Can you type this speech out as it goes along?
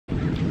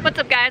What's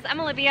up guys, I'm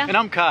Olivia. And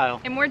I'm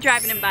Kyle. And we're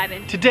driving and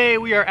vibing. Today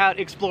we are out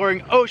exploring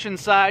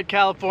Oceanside,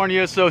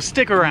 California, so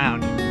stick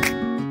around.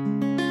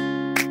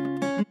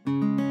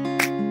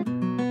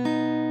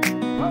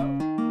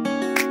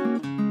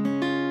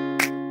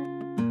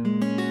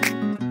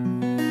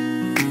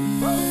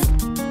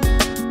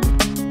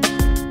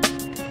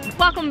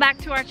 Welcome back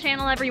to our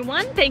channel,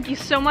 everyone. Thank you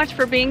so much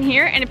for being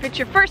here. And if it's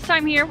your first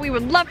time here, we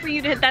would love for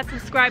you to hit that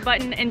subscribe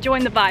button and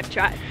join the Vibe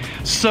Tribe.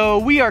 So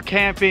we are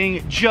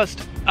camping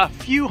just a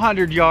few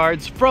hundred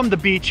yards from the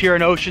beach here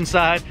in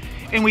Oceanside,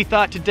 and we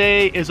thought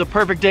today is a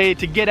perfect day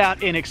to get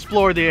out and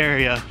explore the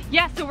area.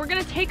 Yeah, so we're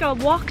gonna take a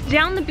walk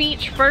down the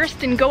beach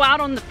first and go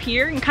out on the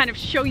pier and kind of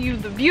show you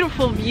the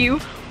beautiful view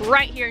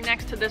right here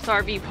next to this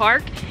RV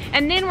park.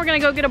 And then we're gonna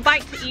go get a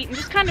bite to eat and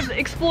just kind of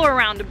explore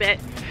around a bit.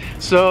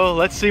 So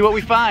let's see what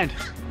we find.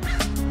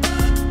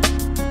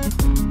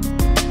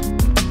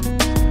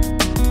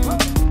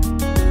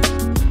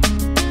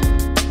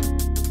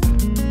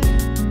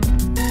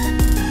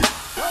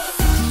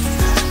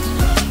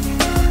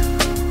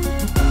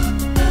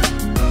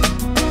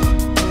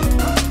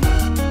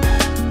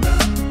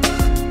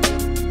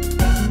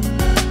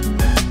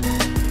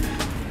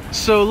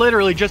 So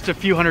literally just a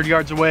few hundred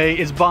yards away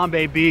is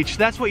Bombay Beach.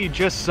 That's what you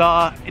just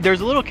saw.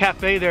 There's a little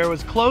cafe there. It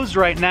was closed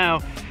right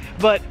now,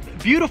 but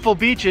beautiful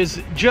beaches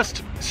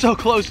just so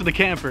close to the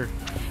camper.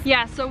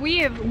 Yeah, so we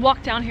have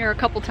walked down here a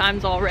couple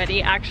times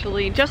already,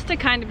 actually, just to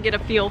kind of get a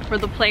feel for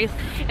the place.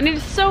 And it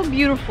is so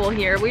beautiful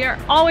here. We are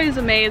always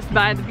amazed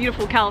by the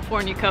beautiful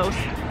California coast.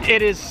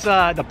 It is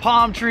the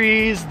palm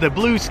trees, the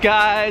blue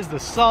skies, the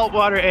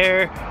saltwater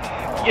air.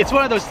 It's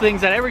one of those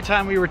things that every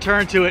time we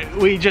return to it,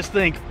 we just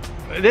think,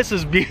 this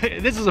is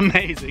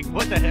amazing.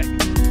 What the heck?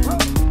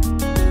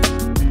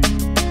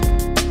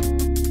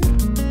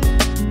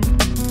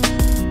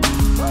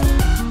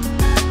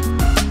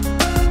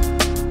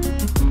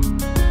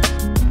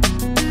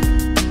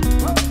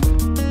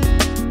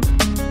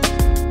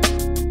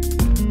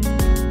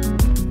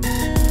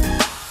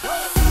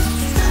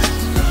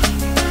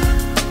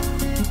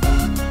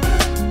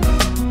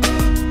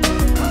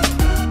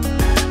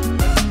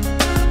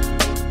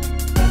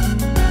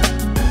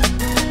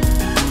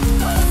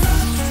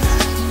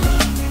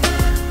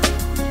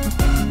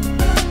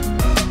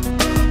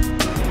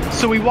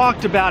 So we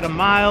walked about a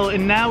mile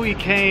and now we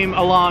came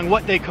along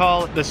what they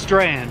call the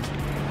Strand.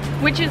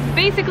 Which is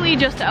basically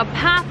just a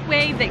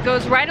pathway that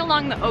goes right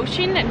along the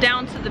ocean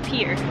down to the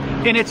pier.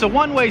 And it's a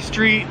one-way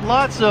street,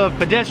 lots of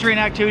pedestrian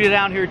activity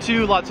down here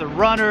too, lots of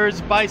runners,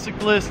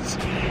 bicyclists,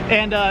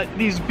 and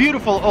these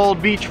beautiful old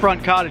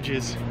beachfront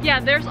cottages. Yeah,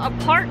 there's a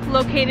park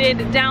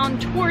located down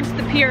towards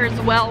the pier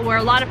as well, where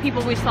a lot of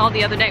people we saw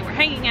the other day were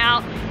hanging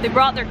out. They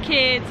brought their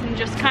kids and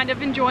just kind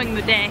of enjoying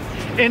the day.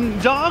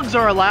 And dogs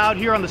are allowed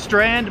here on the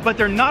Strand, but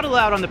they're not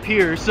allowed on the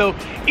pier. So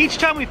each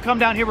time we've come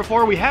down here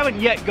before, we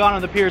haven't yet gone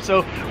on the pier,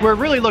 so we're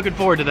really looking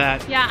forward to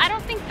that. Yeah, I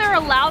don't think they're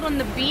allowed on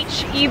the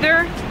beach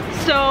either.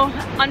 So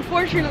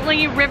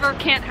unfortunately, River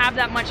can't have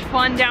that much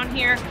fun down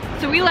here.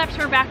 So we left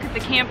her back at the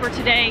camper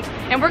today,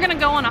 and we're gonna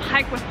go on a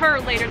hike with her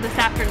later this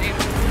afternoon.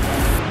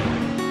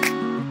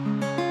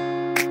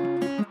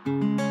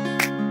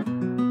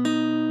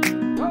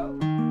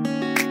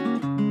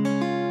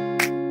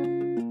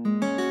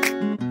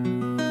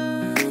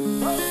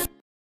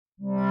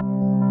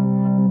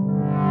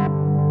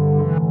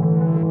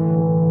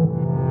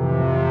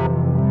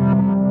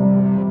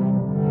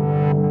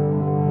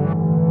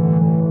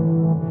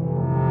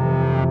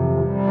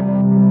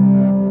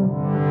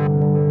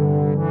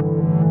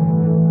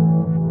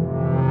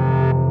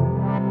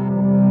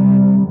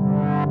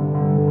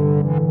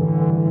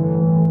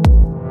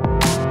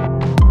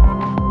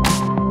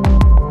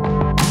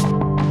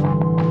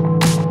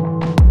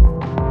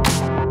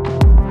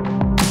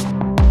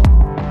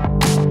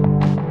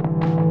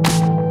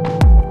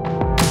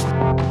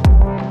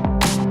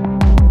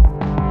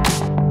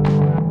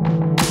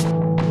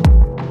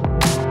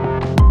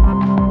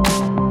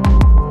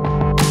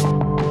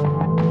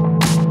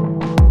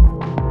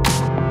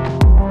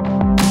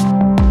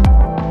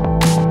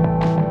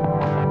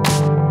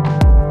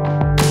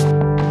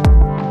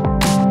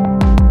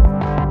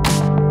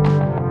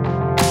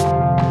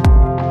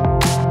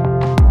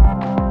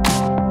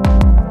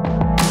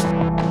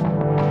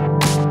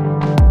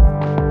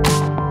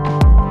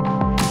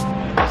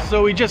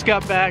 So we just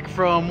got back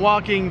from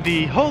walking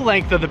the whole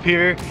length of the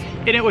pier,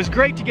 and it was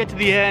great to get to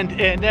the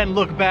end and then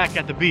look back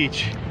at the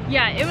beach.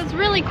 Yeah, it was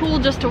really cool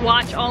just to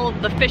watch all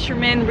of the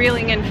fishermen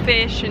reeling in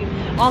fish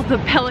and all the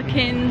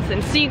pelicans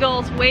and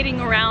seagulls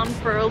waiting around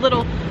for a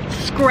little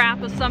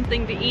scrap of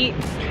something to eat.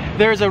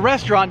 There's a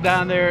restaurant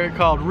down there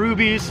called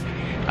Ruby's.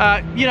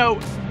 You know,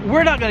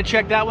 we're not gonna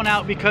check that one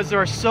out because there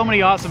are so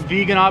many awesome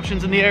vegan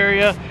options in the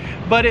area,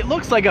 but it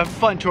looks like a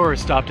fun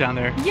tourist stop down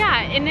there.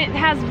 Yeah, and it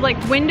has like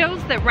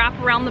windows that wrap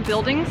around the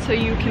building so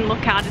you can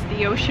look out at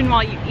the ocean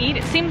while you eat.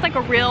 It seems like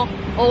a real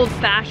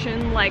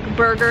old-fashioned like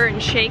burger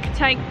and shake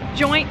type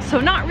joint,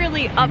 so not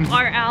really up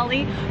our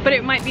alley, but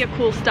it might be a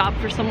cool stop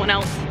for someone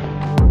else.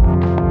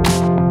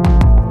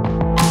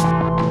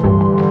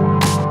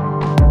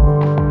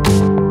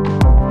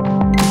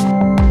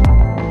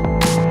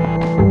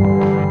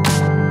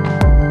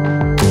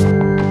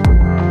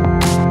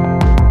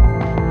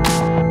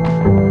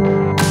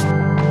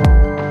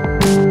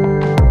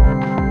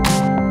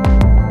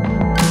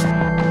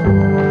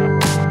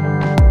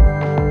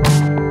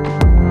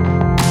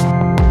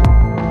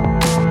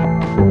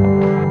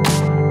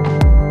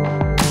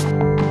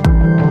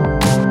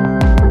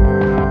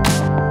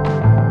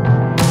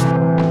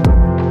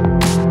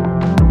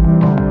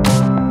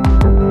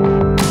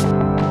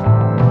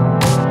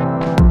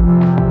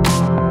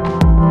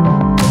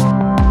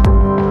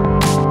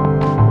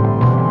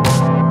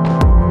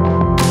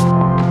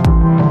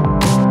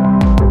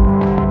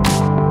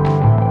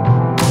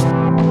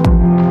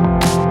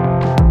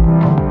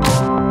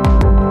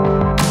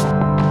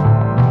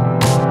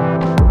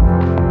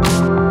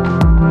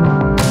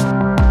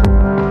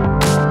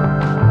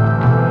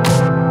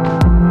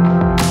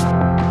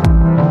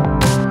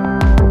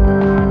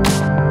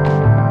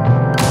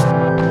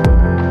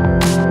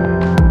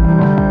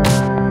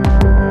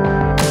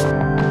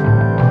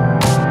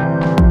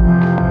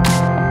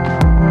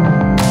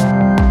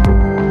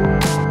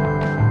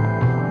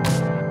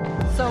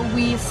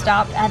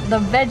 the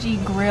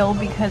Veggie Grill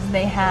because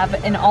they have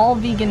an all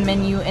vegan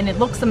menu and it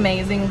looks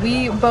amazing.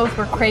 We both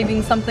were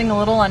craving something a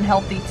little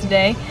unhealthy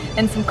today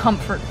and some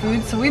comfort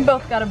food, so we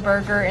both got a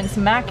burger and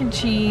some mac and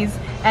cheese,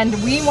 and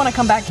we want to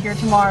come back here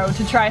tomorrow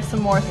to try some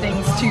more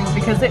things too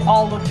because it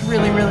all looked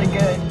really, really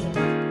good.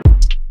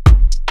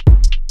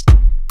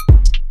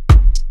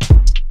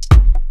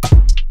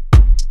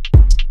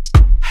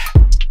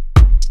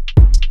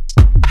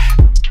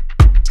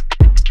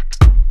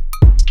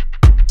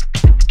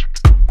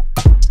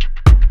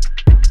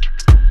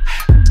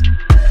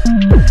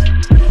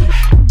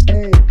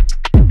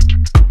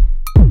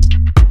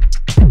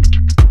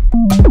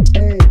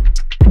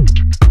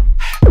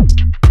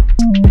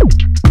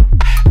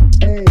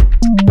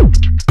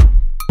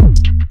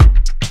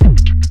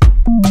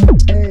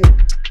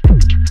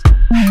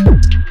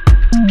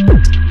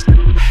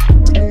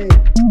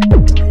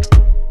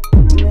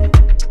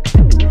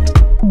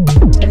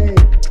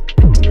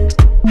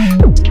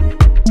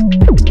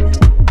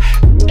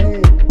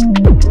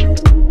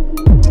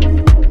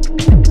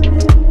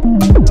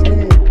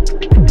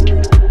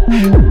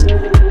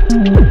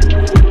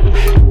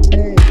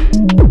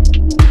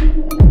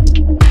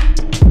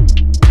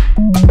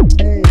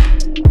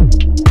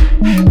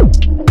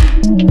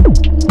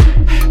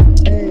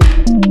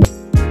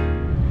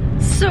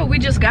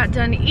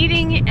 Done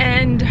eating,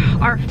 and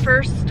our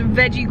first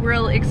Veggie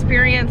Grill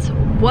experience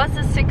was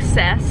a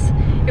success.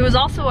 It was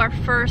also our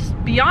first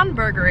Beyond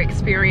Burger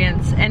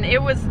experience, and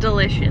it was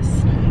delicious.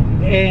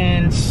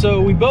 And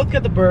so we both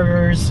got the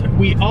burgers.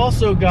 We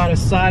also got a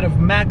side of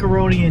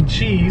macaroni and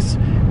cheese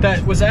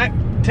that was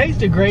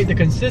tasted great. The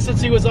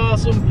consistency was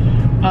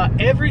awesome.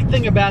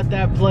 Everything about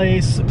that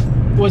place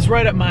was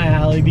right up my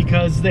alley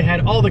because they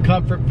had all the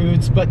comfort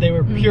foods, but they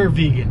were pure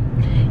vegan.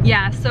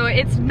 Yeah, so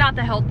it's not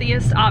the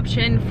healthiest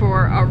option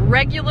for a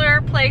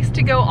regular place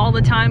to go all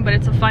the time, but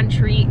it's a fun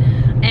treat,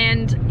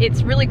 and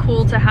it's really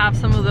cool to have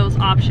some of those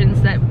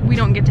options that we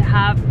don't get to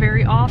have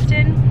very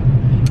often.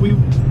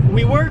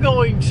 We were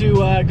going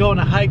to go on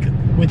a hike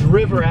with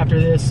River after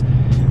this,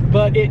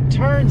 but it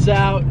turns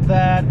out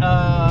that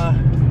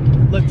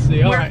let's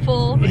see. We're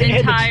full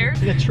and tired.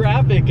 The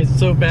traffic is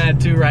so bad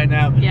too right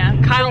now.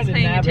 Yeah, Kyle's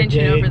paying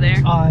attention over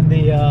there. On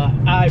the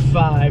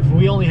I-5.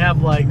 We only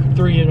have like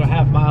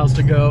 3.5 miles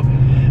to go,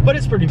 but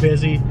it's pretty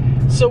busy.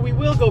 So we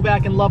will go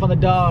back and love on the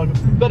dog.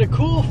 But a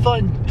cool,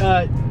 fun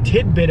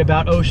tidbit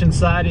about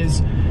Oceanside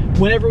is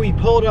whenever we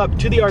pulled up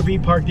to the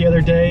RV park the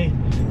other day,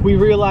 we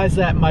realized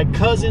that my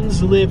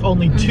cousins live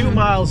only 2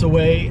 miles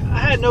away. I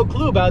had no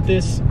clue about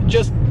this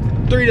just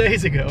 3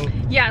 days ago.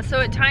 Yeah, so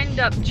it timed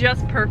up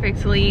just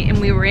perfectly and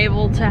we were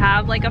able to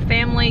have like a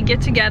family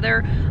get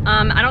together.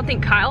 I don't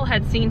think Kyle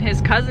had seen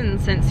his cousin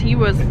since he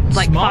was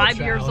like Small 5 child.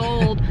 years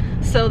old.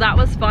 So that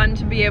was fun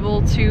to be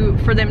able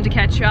for them to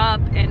catch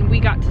up, and we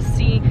got to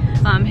see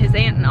his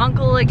aunt and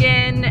uncle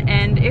again,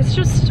 and it's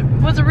just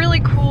was a really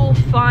cool,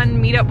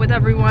 fun meetup with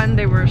everyone.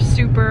 They were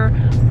super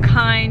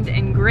kind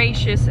and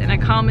gracious and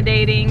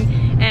accommodating,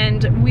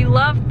 and we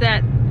loved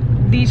that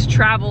these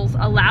travels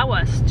allow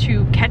us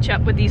to catch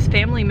up with these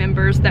family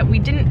members that we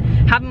didn't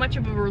have much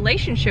of a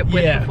relationship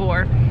with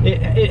before.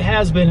 It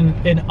has been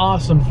an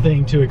awesome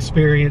thing to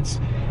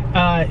experience.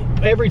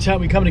 Every time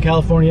we come to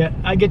California,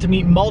 I get to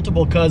meet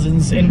multiple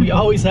cousins, and we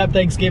always have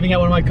Thanksgiving at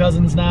one of my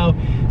cousins now.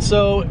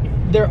 So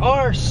there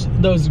are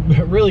those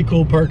really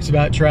cool perks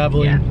about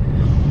traveling.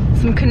 Yeah.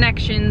 Some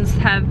connections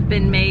have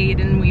been made,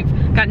 and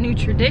we've got new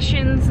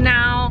traditions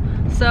now.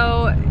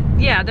 So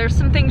yeah, there's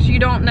some things you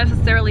don't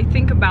necessarily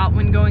think about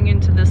when going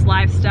into this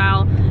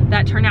lifestyle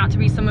that turn out to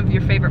be some of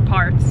your favorite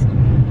parts.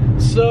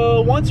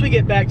 So once we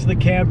get back to the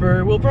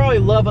camper, we'll probably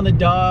love on the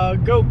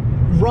dog, go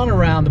run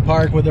around the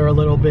park with her a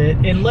little bit,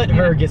 and let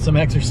her get some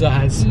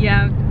exercise.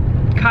 Yeah,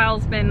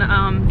 Kyle's been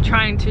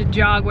trying to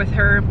jog with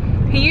her.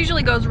 He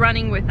usually goes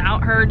running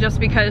without her just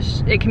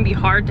because it can be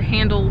hard to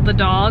handle the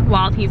dog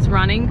while he's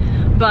running,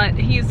 but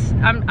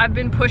I've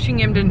been pushing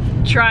him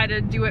to try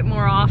to do it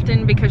more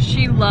often because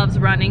she loves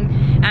running,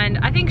 and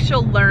I think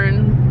she'll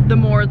learn the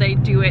more they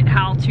do it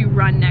how to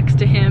run next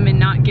to him and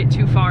not get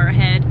too far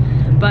ahead.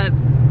 But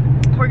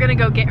we're gonna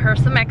go get her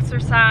some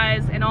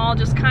exercise and all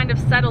just kind of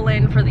settle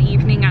in for the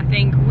evening. I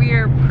think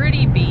we're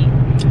pretty beat.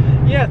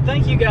 Yeah,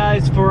 thank you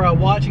guys for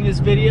watching this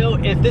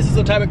video. If this is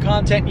the type of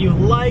content you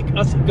like,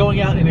 us going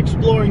out and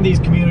exploring these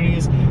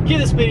communities, give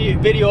this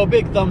video a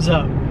big thumbs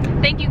up.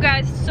 Thank you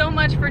guys so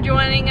much for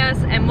joining us,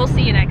 and we'll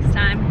see you next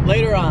time.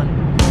 Later on.